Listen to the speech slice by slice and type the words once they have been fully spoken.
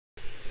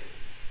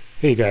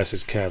Hey guys,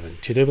 it's Kevin.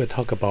 Today we'll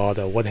talk about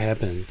what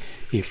happens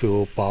if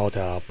you bought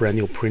a brand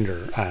new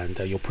printer and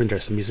your printer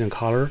is missing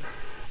color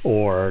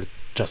or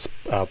just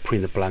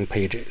print blank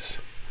pages.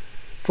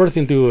 First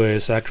thing to do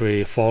is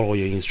actually follow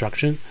your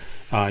instruction.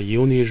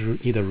 You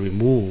need to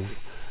remove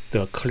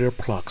the clear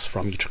plugs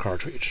from each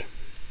cartridge.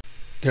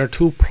 There are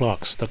two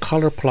plugs. The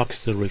color plug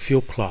is the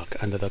refill plug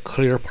and the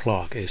clear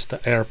plug is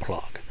the air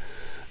plug.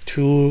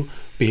 To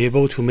be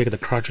able to make the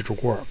cartridge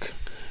work,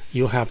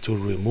 you have to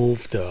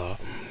remove the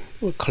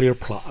clear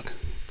plug.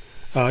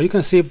 You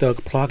can save the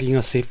plug in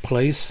a safe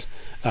place,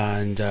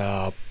 and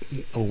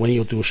when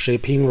you do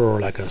shipping or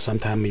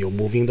sometime you're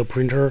moving the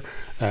printer,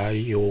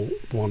 you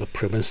want to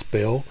prevent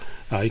spill,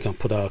 you can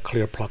put a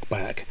clear plug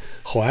back.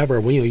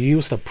 However, when you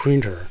use the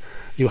printer,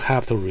 you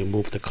have to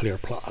remove the clear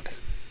plug.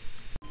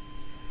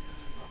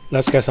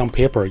 Let's get some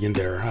paper in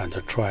there and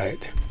try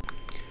it.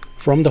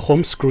 From the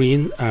home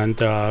screen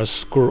and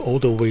scroll all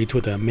the way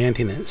to the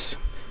maintenance.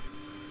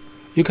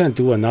 You can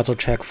do a nozzle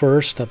check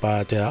first,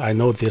 but I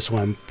know this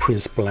one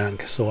prints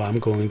blank, so I'm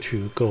going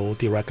to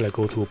directly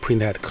go to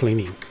printhead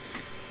cleaning.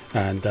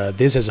 And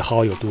this is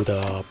how you do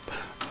the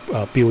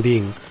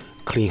built-in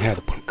clean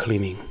head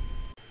cleaning.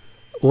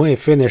 When it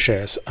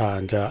finishes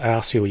and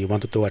asks you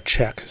want to do a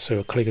check, so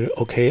you click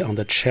OK on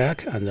the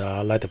check and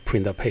let it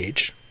print the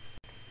page.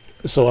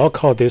 So I'll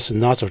call this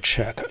nozzle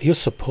check. You're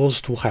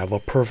supposed to have a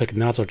perfect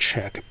nozzle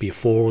check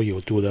before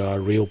you do the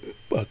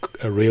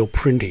real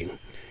printing.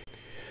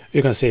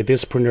 You can see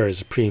this printer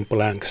is printing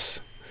blanks.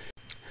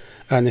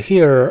 And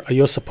here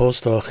you're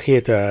supposed to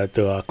hit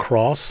the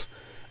cross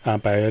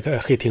by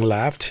hitting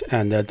left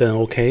and then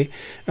OK,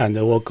 and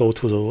it will go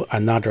to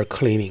another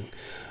cleaning.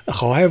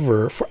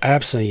 However, for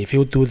Epson, if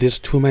you do this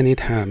too many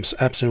times,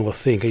 Epson will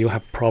think you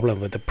have a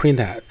problem with the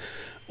printhead.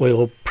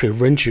 Will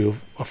prevent you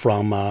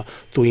from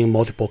doing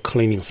multiple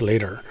cleanings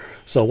later.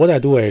 So what I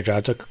do is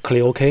I just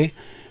click OK,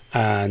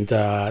 and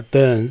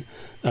then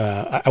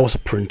I was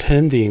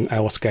pretending I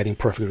was getting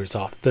perfect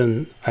result.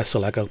 Then I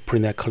select a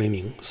printhead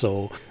cleaning.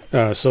 So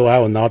I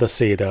will not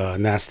see the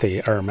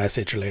nasty error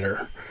message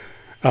later.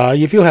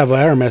 If you have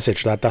an error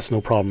message, that's no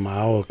problem.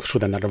 I will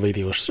shoot another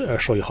video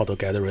show you how to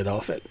get rid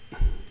of it.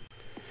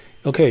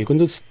 Okay, you're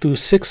going to do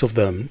 6 of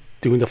them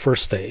during the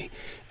first day,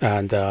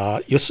 and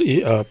you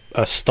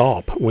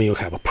stop when you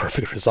have a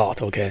perfect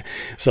result. Okay,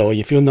 so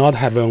if you're not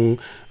having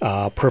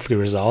a perfect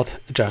result,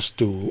 just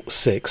do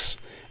 6.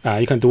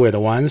 You can do it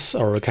once,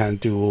 or you can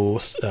do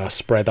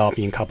spread up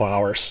in a couple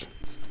hours.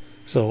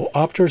 So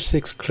after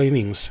 6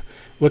 cleanings,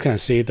 we can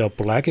see the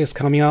black is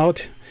coming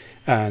out,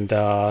 and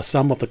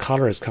some of the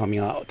color is coming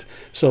out.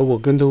 So we're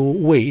going to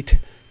wait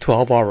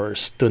 12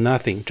 hours, do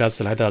nothing,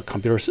 just let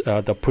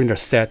the printer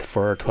set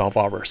for 12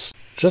 hours.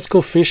 Just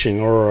go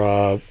fishing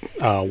or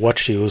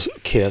watch your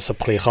kids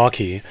play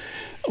hockey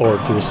or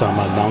do some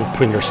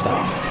non-printer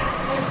stuff.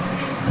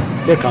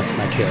 Here comes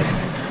my kid.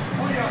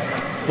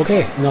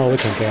 Okay, now we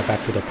can get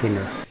back to the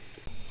printer.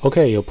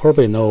 Okay, you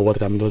probably know what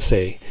I'm going to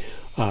say.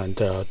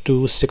 And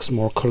do 6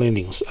 more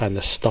cleanings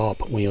and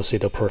stop when you see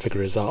the perfect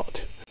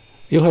result.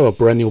 You have a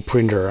brand new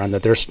printer and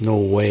there's no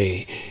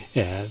way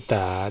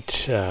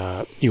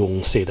that you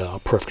won't see the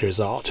perfect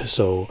result.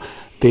 So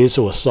this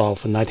will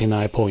solve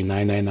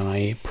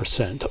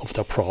 99.999% of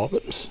the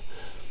problems.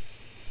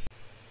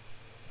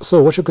 So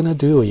what you're gonna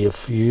do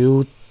if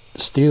you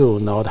still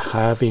not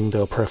having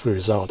the perfect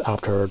result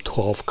after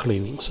 12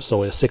 cleanings?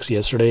 So it's 6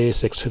 yesterday,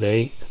 6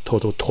 today,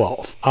 total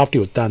 12. After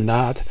you've done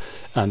that,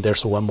 and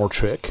there's one more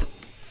trick.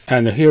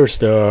 And here's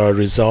the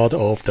result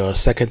of the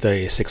second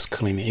day 6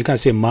 cleaning. You can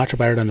see much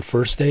better than the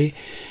first day,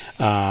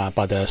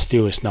 but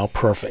still is not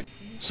perfect.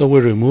 So we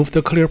removed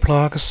the clear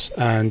plugs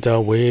and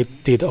we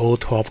did all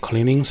 12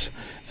 cleanings.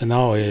 And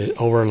now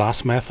our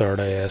last method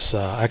is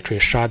actually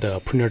shut the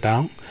printer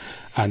down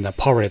and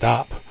power it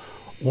up.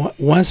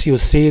 Once you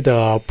see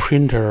the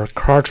printer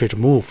cartridge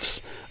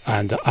moves,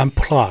 and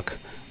unplug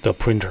the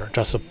printer,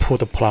 just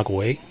put the plug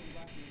away.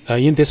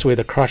 In this way,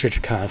 the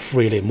cartridge can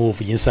freely move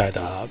inside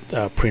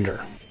the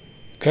printer.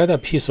 Get a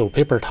piece of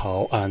paper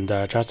towel and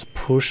just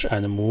push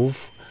and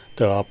move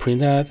the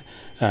printhead,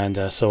 and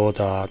so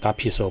that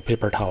piece of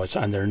paper towel is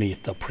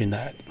underneath the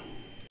printhead.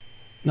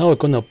 Now we're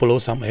going to blow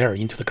some air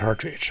into the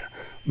cartridge.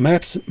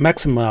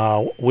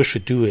 Maximum we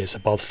should do is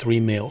about 3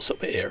 mils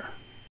of air.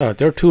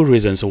 There are 2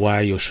 reasons why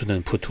you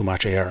shouldn't put too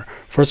much air.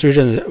 First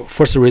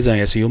reason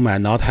is you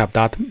might not have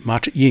that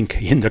much ink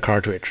in the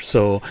cartridge.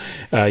 So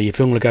if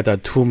you only get a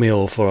 2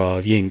 mil for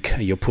ink,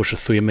 you push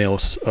 3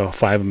 mils,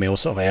 5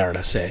 mils of air,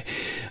 let's say,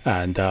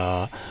 and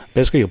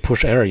basically you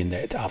push air in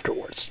it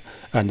afterwards.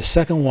 And the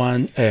second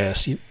one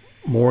is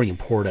more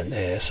important.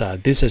 Is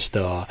this is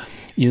the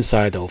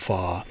inside of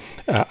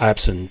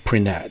Epson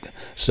printhead.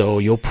 So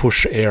you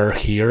push air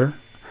here,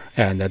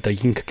 and the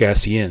ink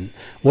gets in.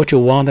 What you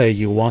want is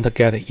you want to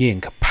get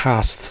ink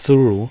passed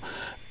through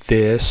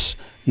this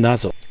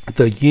nozzle.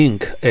 The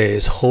ink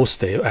is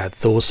hosted at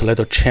those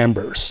little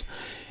chambers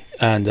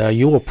and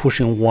you were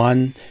pushing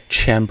one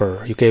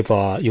chamber. You gave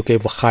a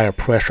higher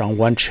pressure on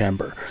one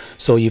chamber.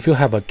 So if you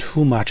have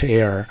too much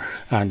air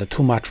and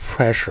too much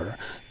pressure,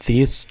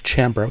 this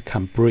chamber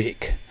can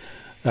break,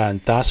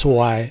 and that's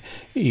why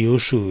you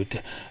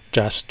should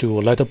just do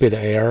a little bit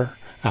of air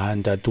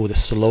and do it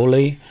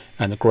slowly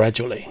and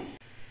gradually.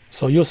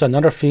 So use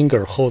another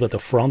finger, hold the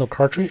front of the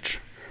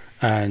cartridge,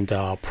 and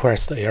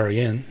press the air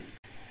in,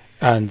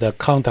 and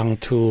count down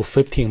to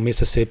 15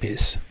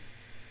 Mississippis.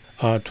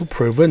 To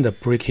prevent the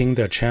breaking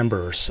the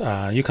chambers,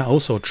 you can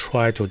also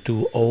try to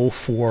do all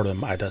 4 of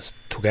them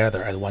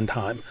together at one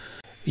time.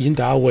 In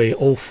that way,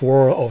 all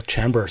 4 of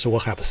chambers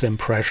will have the same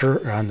pressure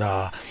and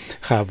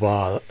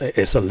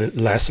it's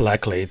less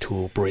likely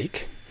to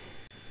break.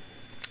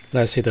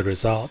 Let's see the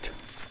result.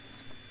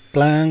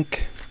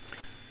 Blank.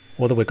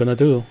 What are we gonna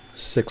do?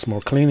 6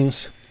 more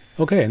cleanings.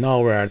 Okay, now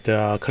we're at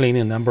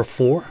cleaning number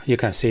 4. You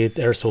can see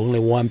there's only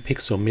 1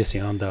 pixel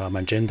missing on the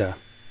magenta.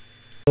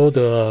 So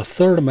the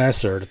third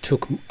method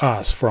took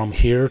us from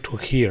here to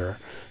here.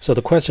 So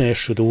the question is,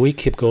 should we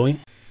keep going?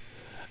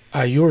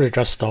 I usually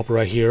just stop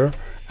right here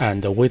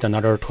and wait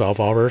another 12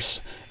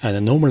 hours,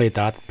 and normally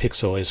that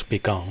pixel is be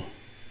gone.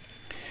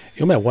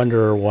 You might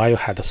wonder why you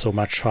had so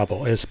much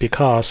trouble. It's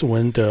because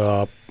when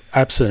the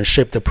Epson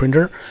shipped the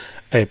printer,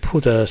 I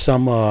put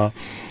some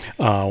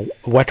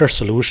water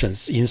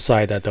solutions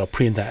inside the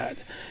printhead,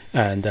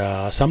 and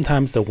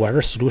sometimes the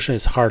water solution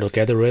is hard to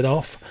get rid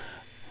of,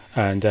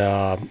 and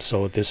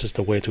so this is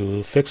the way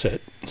to fix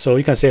it. So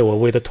you can say we'll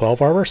wait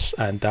 12 hours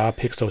and that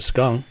pixel is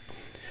gone.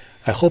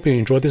 I hope you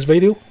enjoyed this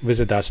video.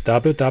 Visit us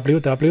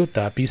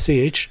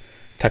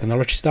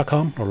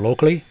www.bchtechnologies.com or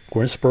locally,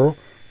 Greensboro,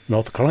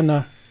 North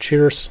Carolina.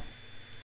 Cheers!